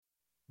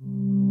Don't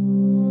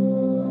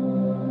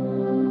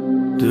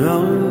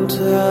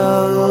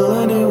tell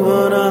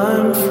anyone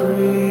I'm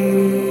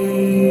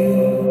free.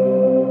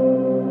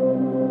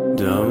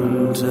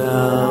 Don't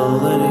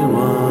tell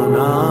anyone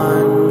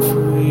I'm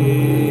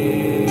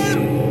free.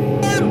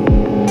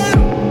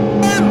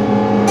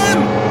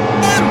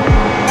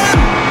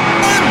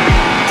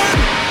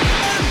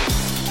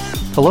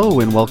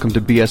 Hello and welcome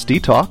to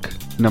BSD Talk,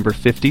 number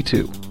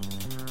 52.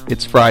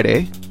 It's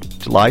Friday,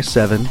 July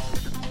 7,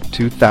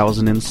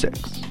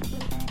 2006.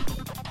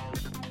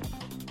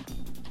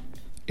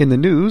 In the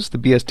news, the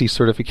BSD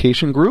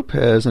certification group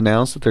has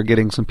announced that they're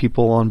getting some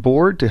people on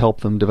board to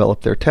help them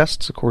develop their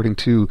tests according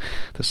to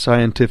the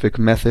scientific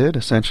method,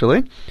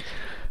 essentially.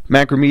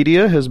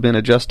 Macromedia has been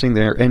adjusting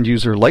their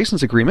end-user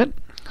license agreement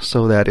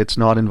so that it's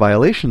not in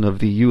violation of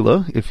the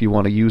EULA if you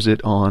want to use it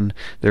on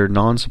their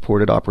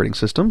non-supported operating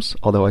systems,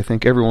 although I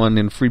think everyone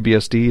in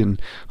FreeBSD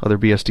and other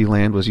BSD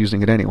land was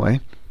using it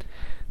anyway.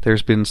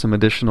 There's been some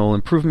additional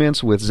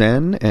improvements with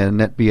Zen and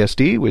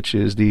NetBSD, which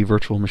is the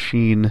virtual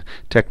machine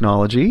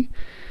technology.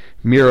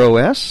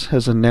 MirrorOS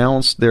has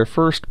announced their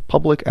first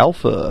public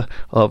alpha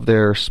of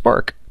their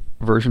Spark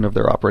version of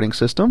their operating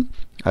system.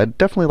 I'd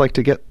definitely like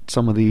to get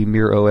some of the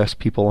MirrorOS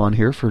people on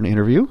here for an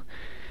interview.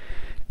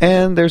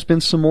 And there's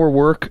been some more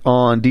work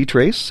on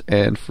dtrace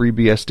and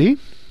FreeBSD.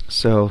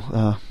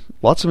 So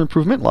lots of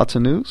improvement, lots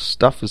of news.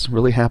 Stuff is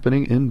really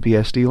happening in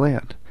BSD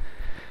land.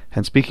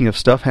 And speaking of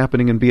stuff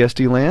happening in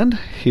BSD land,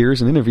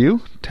 here's an interview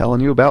telling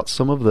you about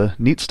some of the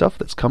neat stuff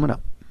that's coming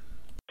up.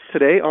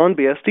 Today on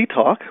BSD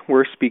Talk,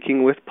 we're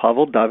speaking with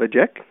Pawel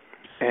Dawidek,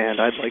 and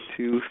I'd like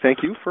to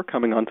thank you for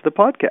coming onto the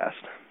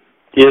podcast.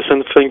 Yes,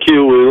 and thank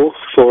you, Will,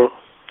 for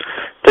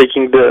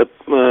taking the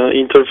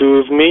interview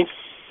with me.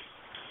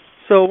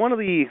 So one of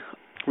the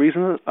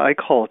reasons I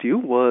called you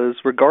was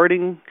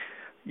regarding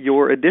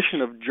your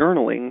addition of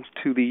journaling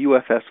to the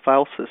UFS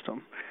file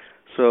system.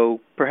 So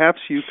perhaps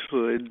you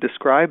could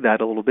describe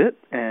that a little bit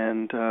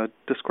and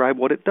describe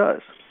what it does.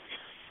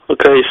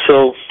 Okay,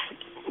 so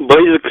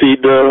basically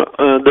there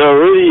are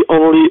really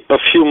only a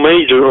few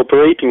major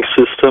operating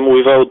systems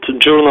without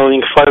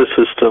journaling file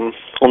system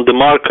on the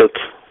market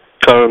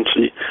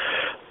currently.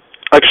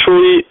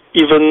 Actually,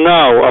 even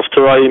now,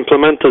 after I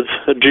implemented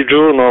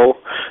gjournal,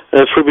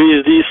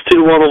 FreeBSD is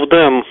still one of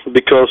them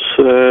because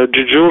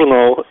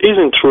gjournal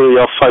isn't really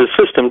a file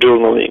system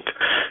journaling.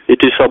 It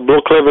is a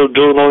block-level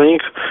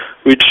journaling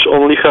which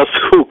only has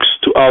hooks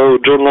to our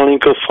journaling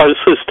of file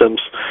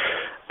systems.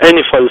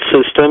 Any file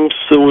systems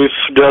with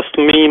just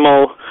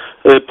minimal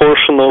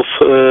portion of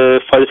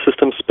file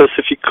system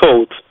specific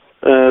code.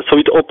 So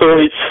it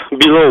operates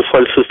below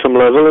file system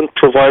level and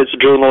provides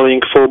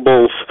journaling for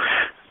both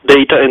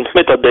data and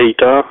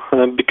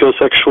metadata, because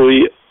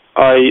actually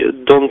I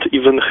don't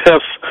even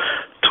have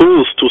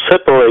tools to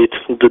separate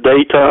the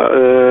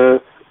data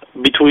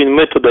between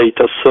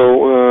metadata,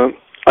 so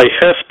I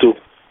have to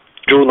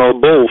journal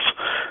both.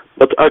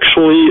 But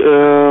actually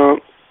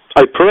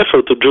I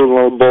prefer to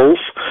journal both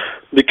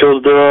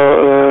because there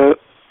are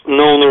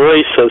known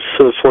races,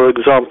 for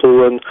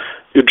example, when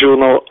you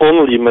journal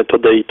only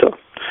metadata.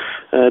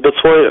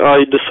 That's why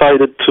I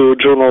decided to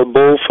journal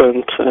both,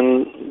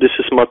 and this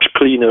is much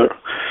cleaner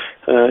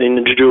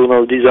in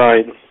journal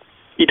design.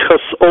 It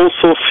has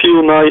also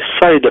few nice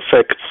side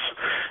effects,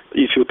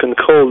 if you can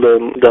call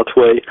them that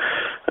way,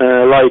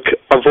 like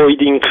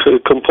avoiding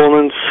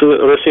components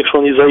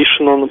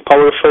resynchronization on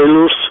power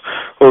failures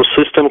or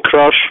system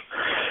crash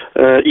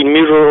in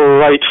mirror or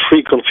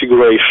write-free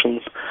configuration,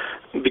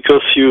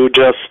 because you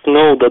just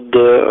know that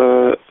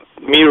the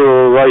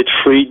mirror or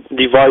write-free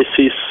device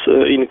is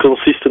in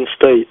consistent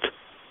state.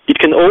 It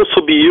can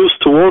also be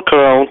used to work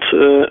around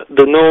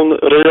the known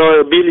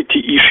reliability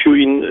issue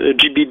in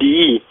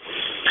GBDE.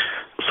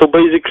 So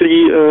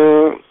basically,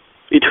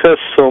 it has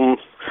some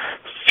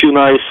few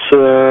nice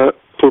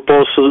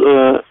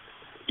purposes,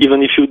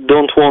 even if you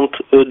don't want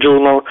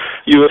journal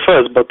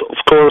UFS. But of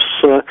course,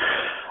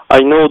 I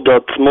know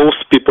that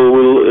most people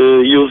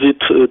will use it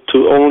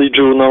to only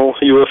journal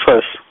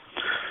UFS.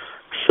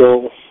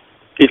 So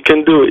it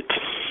can do it.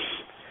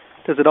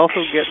 Does it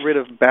also get rid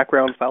of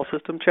background file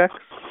system checks?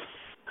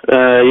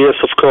 Yes,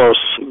 of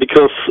course,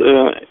 because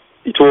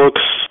it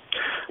works.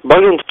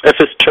 Background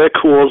FS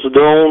check was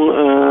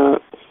done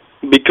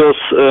because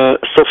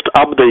soft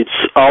updates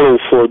allow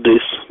for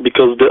this,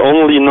 because the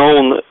only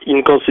known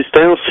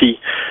inconsistency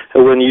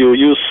when you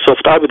use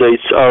soft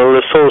updates are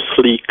resource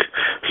leak.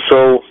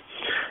 So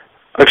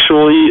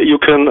actually you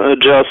can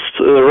just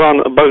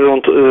run a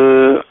background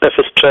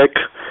FS check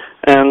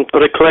and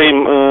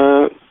reclaim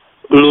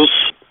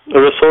loose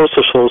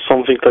resources or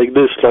something like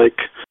this, like,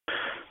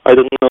 I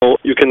don't know,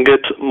 you can get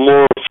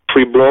more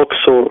free blocks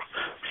or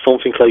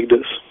something like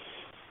this.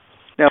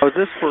 Now, is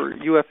this for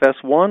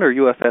UFS 1 or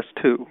UFS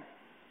 2?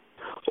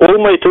 All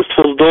my tests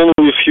was done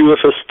with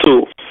UFS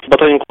 2,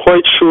 but I'm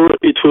quite sure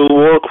it will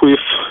work with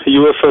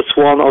UFS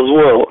 1 as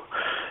well.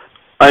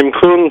 I'm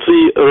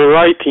currently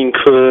rewriting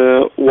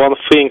one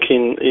thing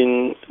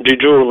in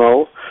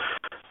gjournal.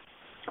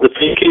 The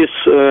thing is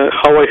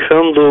how I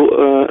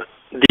handle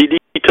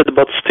deleted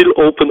but still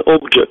open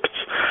objects.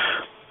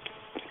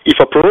 If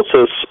a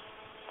process,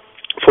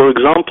 for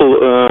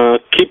example,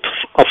 keeps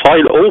a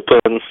file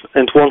open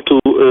and want to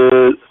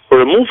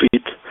remove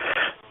it,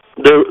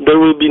 there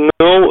will be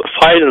no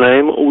file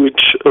name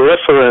which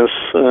reference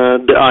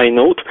the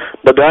inode,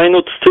 but the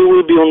inode still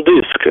will be on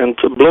disk and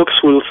blocks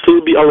will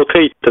still be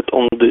allocated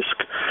on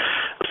disk.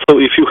 So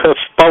if you have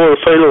power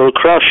failure or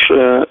crash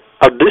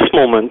at this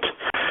moment,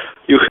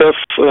 you have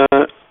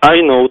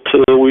inode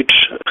which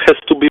has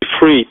to be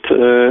freed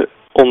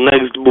on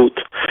next boot,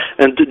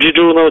 and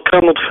gjournal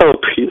cannot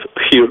help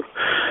here.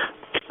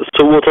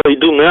 So what I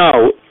do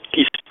now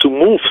is to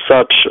move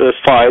such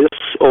files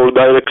or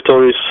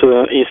directories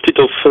instead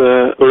of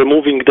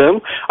removing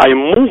them. I'm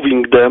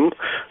moving them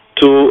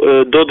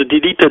to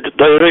 .deleted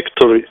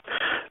directory.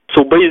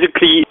 So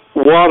basically,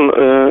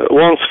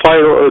 once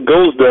file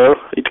goes there,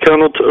 it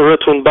cannot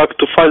return back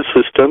to file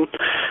system.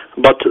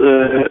 But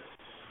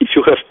if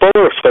you have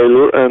power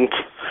failure and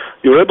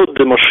you reboot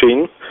the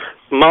machine,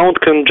 mount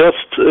can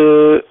just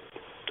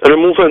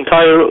remove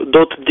entire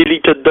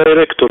 .deleted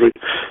directory.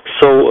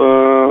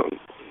 So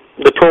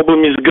the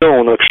problem is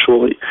gone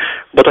actually.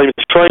 But I'm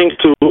trying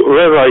to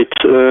rewrite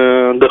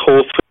the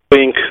whole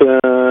thing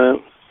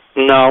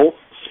now,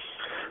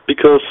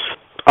 because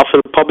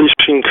after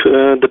publishing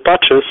the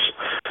patches,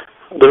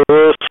 there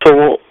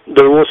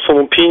were some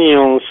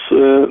opinions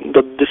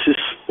that this is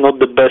not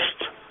the best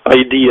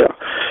idea.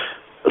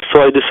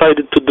 So I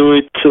decided to do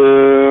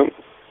it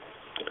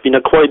in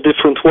a quite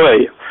different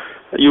way.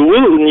 You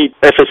will need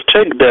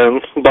fscheck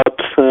then,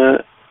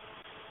 but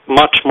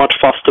much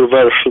faster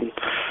version.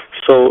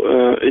 So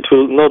it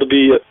will not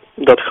be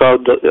that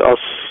hard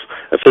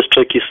as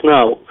fscheck is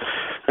now.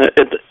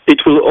 It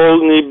will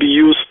only be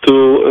used to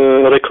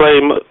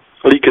reclaim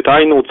leaked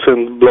inodes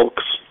and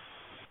blocks.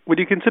 Would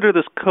you consider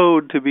this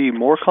code to be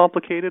more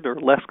complicated or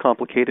less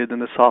complicated than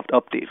the soft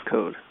update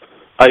code?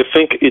 I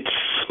think it's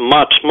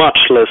much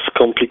less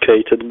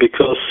complicated,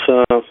 because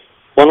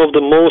one of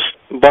the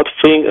most bad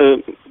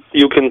thing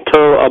you can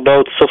tell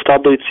about soft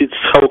updates is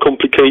how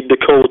complicated the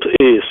code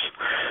is.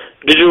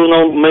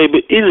 Gjournal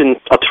maybe isn't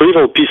a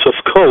trivial piece of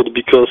code,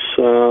 because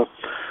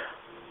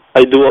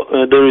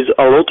there is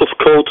a lot of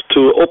code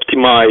to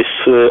optimize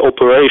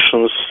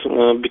operations,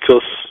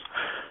 because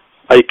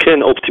I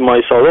can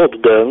optimize a lot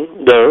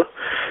there.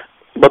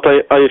 But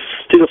I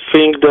still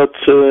think that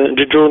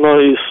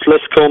gjournal is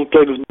less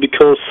complex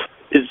because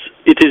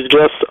it is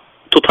just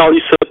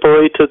totally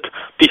separated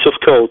piece of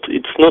code.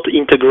 It's not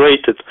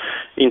integrated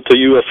into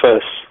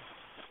UFS.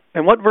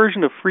 And what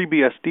version of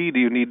FreeBSD do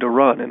you need to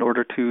run in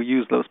order to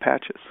use those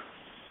patches?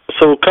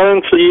 So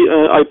currently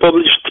I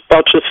published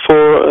patches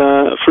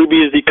for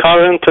FreeBSD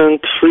current and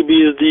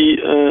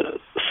FreeBSD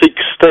 6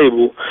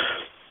 stable.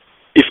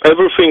 If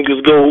everything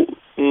is go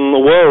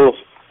well,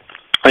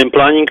 I'm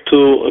planning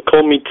to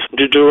commit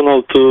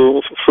gjournal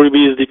to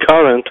FreeBSD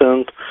current,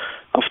 and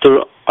after,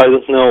 I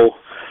don't know,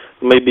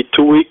 maybe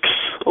 2 weeks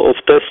of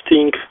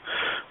testing,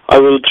 I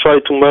will try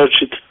to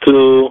merge it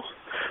to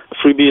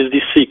FreeBSD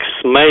 6,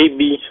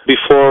 maybe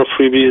before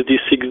FreeBSD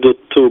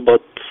 6.2,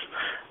 but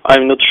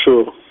I'm not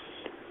sure.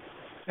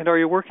 And are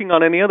you working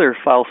on any other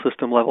file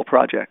system level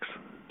projects?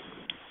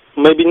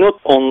 Maybe not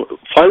on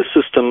file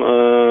system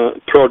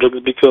projects,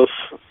 because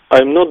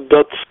I'm not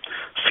that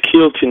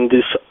skilled in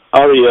this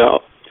area.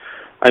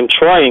 I'm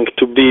trying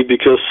to be,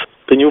 because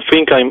the new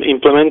thing I'm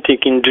implementing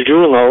in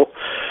gjournal,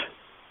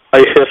 I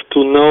have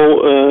to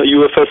know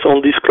UFS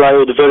on this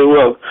cloud very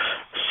well.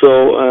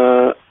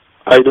 So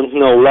I don't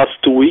know, last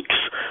 2 weeks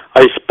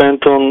I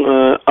spent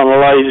on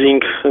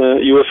analyzing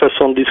UFS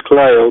on this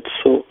cloud.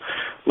 So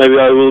maybe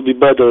I will be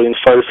better in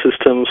file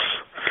systems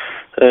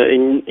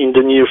in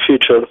the near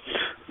future.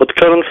 But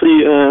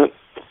currently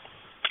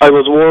I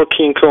was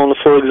working on,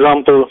 for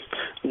example,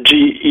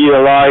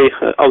 GELI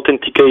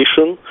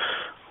authentication,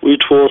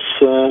 which was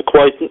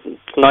quite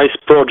nice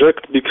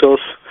project,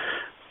 because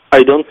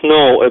I don't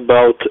know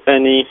about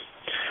any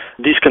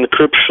disk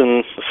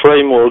encryption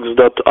frameworks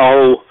that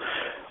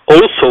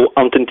also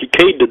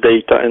authenticate the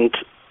data,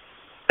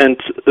 and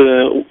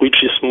which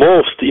is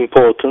most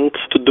important,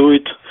 to do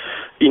it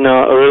in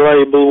a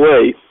reliable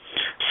way.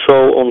 So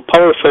on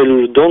power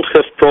failure, you don't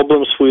have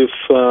problems with,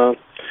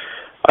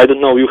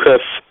 you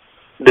have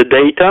the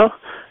data,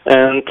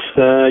 and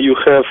you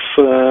have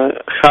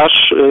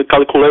hash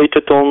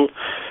calculated on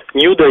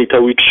new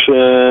data, which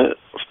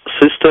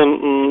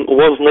system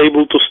wasn't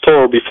able to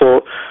store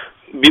before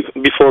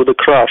the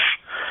crash.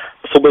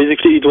 So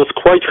basically, it was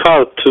quite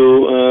hard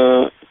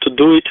to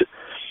do it,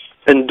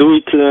 and do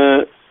it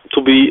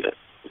to be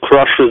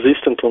crash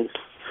resistant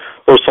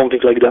or something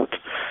like that.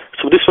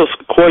 So this was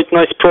quite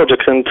nice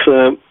project, and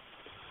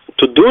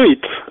to do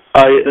it,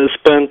 I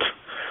spent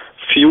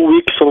few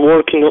weeks on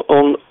working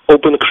on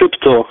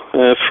OpenCrypto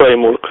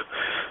framework.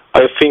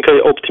 I think I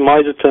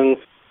optimized it and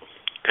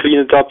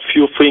cleaned up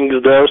few things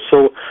there,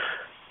 so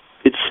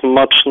it's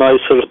much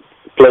nicer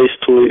place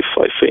to live,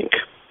 I think.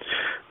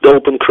 The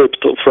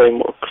OpenCrypto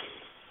framework.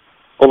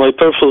 On my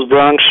Perforce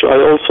branch, I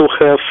also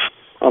have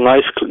a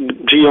nice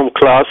geom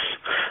class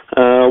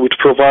which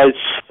provides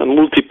a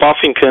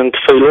multipathing and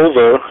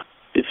failover.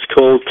 It's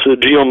called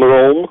geom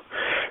Rome.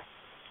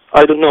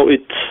 I don't know,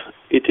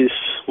 it is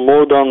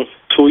more than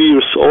 2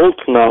 years old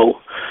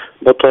now,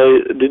 but I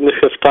didn't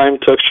have time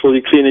to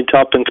actually clean it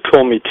up and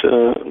commit.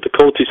 The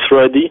code is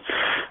ready,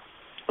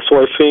 so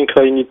I think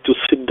I need to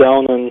sit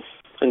down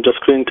and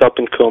just clean it up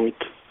and commit.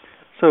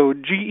 So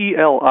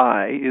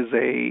GELI is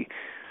a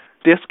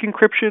disk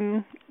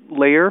encryption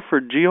layer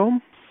for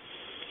Geom?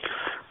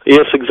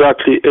 Yes,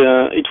 exactly.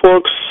 It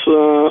works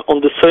on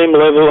the same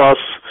level as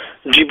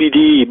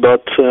GBDE,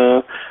 but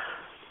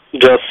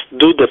just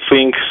do the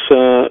things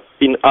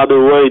in other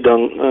way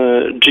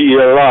than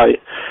GELI.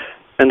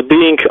 And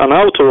being an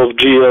author of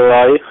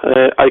GELI,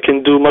 I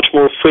can do much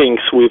more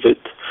things with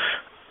it.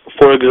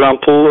 For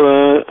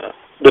example,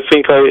 the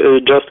thing I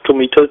just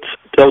committed,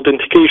 the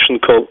authentication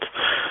code.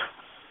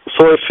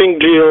 So I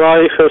think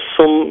GELI has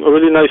some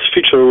really nice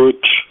feature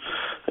which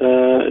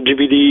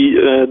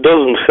GBDE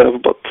doesn't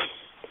have, but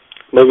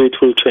maybe it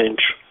will change.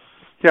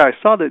 Yeah, I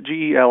saw that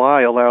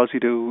GELI allows you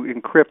to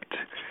encrypt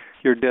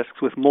your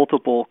disks with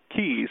multiple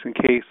keys in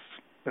case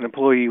an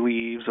employee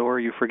leaves or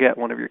you forget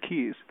one of your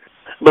keys.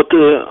 But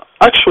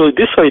actually,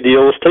 this idea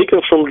was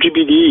taken from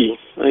GBDE.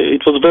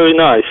 It was very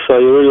nice. I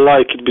really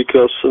like it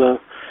because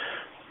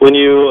when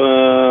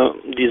you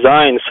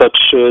design such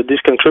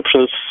disk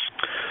encryption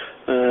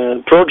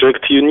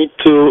project, you need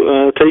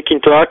to take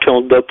into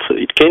account that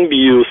it can be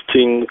used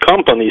in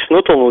companies,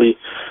 not only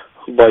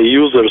by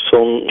users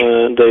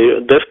on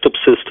their desktop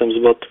systems,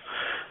 but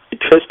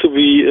it has to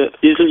be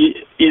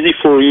easy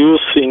for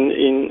use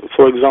in,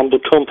 for example,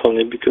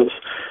 company, because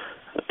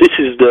this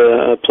is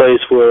the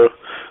place where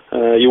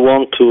you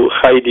want to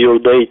hide your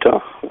data,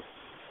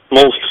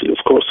 mostly,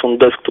 of course, on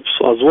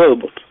desktops as well,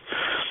 but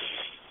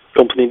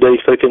company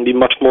data can be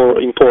much more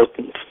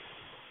important.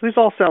 These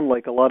all sound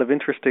like a lot of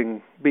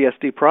interesting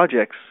BSD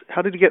projects.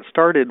 How did you get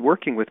started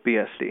working with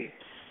BSD?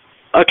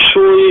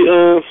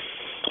 Actually,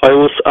 I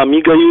was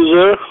Amiga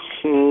user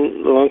a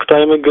long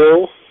time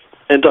ago,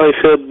 and I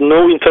had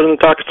no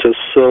internet access,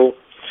 so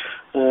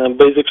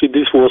basically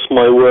this was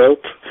my world.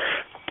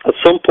 At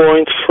some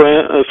point,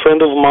 a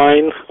friend of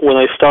mine, when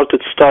I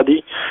started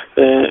study,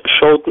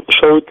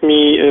 showed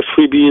me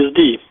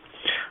FreeBSD.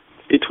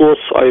 It was,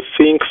 I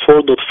think,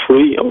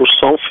 4.3 or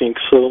something,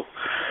 so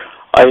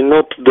I'm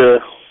not the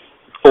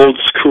old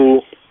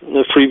school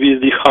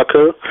FreeBSD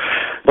hacker,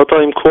 but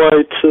I'm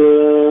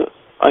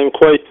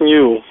quite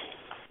new.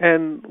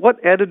 And what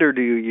editor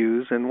do you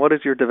use, and what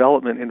is your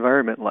development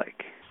environment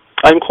like?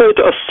 I'm quite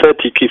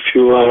aesthetic if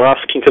you are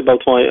asking about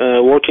my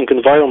working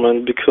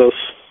environment, because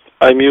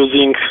I'm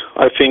using,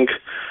 I think,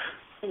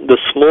 the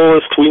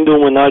smallest window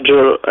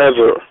manager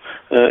ever.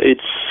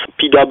 It's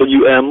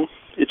PWM.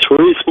 It's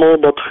really small,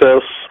 but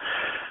has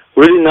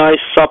really nice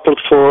support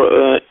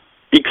for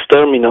X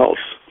terminals.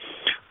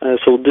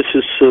 So this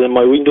is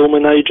my window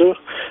manager.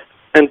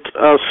 And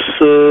as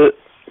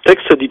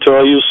text editor,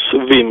 I use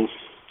Vim.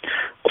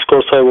 Of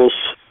course, I was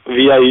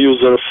VI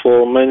user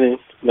for many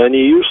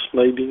years,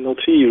 maybe not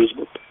years,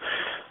 but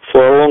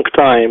for a long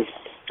time.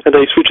 And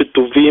I switched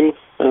to Vim,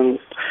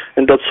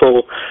 and that's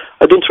all.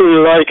 I don't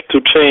really like to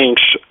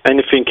change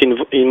anything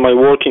in my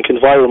working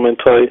environment.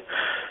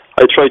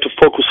 I try to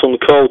focus on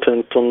code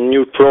and on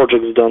new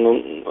projects than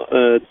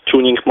on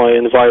tuning my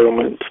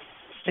environment.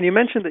 And you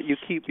mentioned that you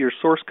keep your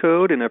source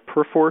code in a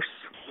Perforce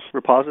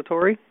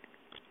repository.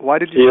 Why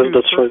did you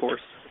choose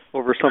Perforce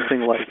over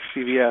something like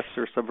CVS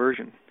or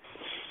Subversion?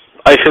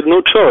 I had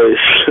no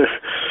choice.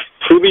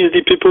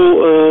 FreeBSD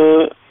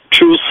people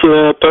choose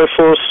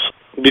Perforce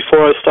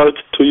before I started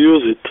to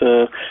use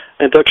it.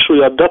 And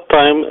actually at that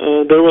time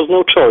there was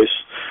no choice.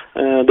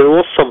 There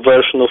was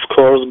Subversion, of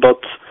course, but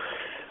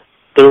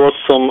there was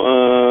some,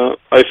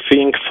 I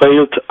think,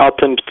 failed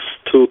attempts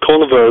to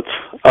convert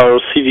our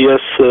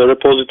CVS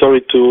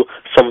repository to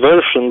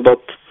Subversion,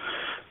 but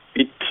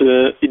it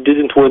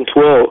didn't went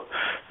well.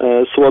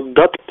 So at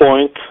that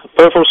point,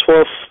 Perforce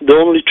was the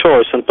only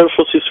choice, and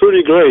Perforce is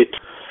really great.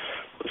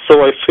 So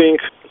I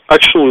think,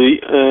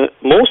 actually,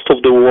 most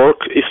of the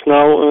work is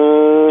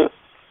now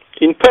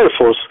in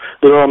Perforce.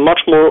 There are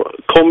much more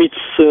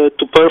commits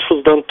to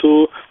Perforce than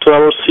to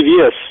our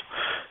CVS.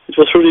 It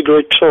was really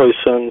great choice,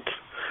 and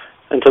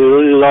I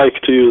really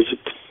like to use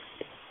it.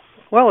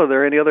 Well, are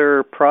there any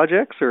other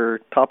projects or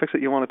topics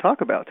that you want to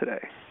talk about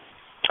today?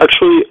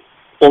 Actually,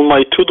 on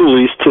my to-do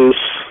list is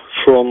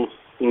from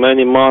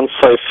many months,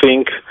 I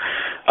think,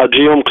 a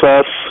geom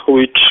class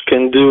which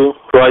can do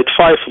RAID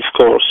 5, of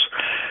course.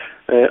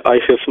 I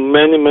have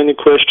many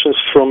questions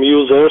from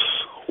users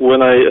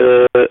when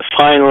I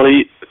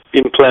finally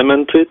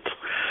implement it.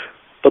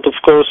 But of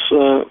course,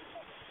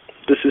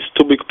 this is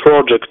too big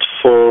project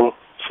for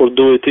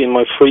do it in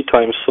my free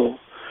time, so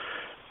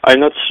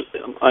I'm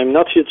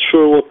not yet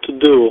sure what to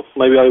do.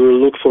 Maybe I will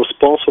look for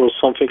sponsor or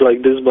something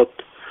like this, but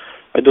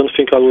I don't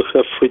think I will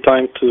have free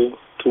time to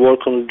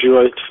work on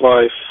GRAID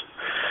 5.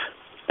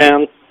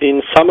 And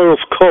in Summer of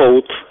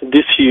Code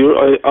this year,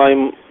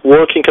 I'm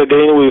working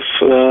again with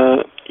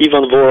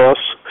Ivan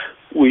Voras,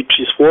 which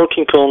is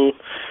working on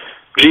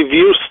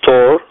GVir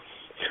store,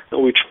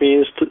 which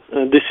means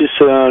this is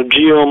a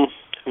Geom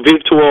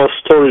virtual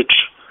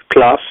storage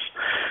class,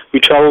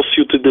 which allows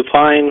you to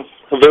define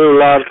a very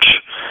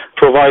large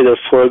provider,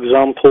 for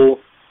example,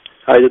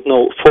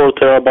 4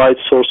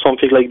 terabytes or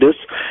something like this,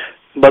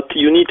 but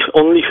you need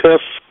only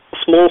have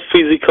small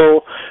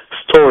physical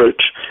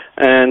storage,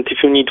 and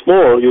if you need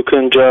more, you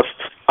can just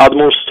add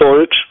more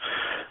storage,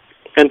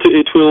 and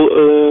it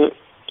will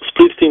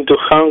split it into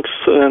chunks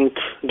and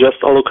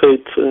just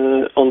allocate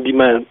on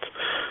demand.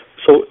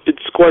 So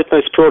it's quite a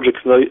nice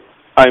project, and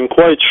I'm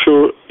quite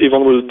sure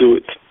Ivan will do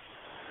it.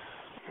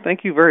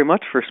 Thank you very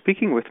much for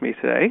speaking with me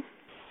today.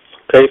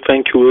 Okay,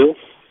 thank you, Will.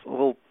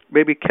 We'll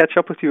maybe catch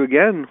up with you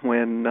again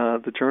when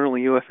the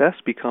journaling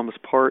UFS becomes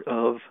part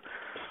of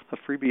a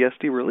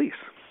FreeBSD release.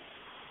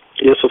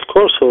 Yes, of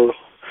course, or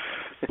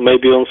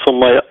maybe on some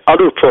of my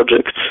other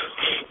projects.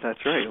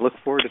 That's right. Look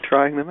forward to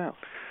trying them out.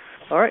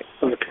 All right.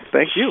 Okay.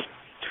 Thank you.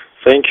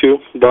 Thank you.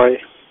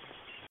 Bye.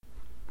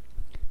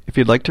 If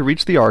you'd like to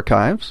reach the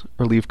archives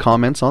or leave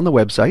comments on the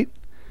website,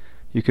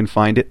 you can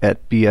find it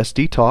at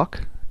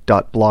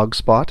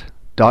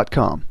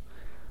bsdtalk.blogspot.com.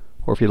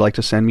 Or if you'd like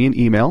to send me an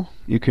email,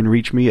 you can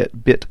reach me at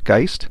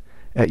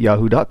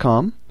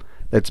bitgeist@yahoo.com.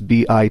 That's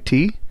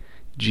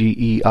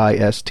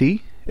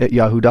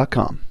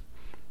bitgeist@yahoo.com.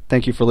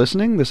 Thank you for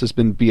listening. This has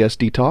been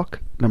BSD Talk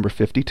number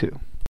 52.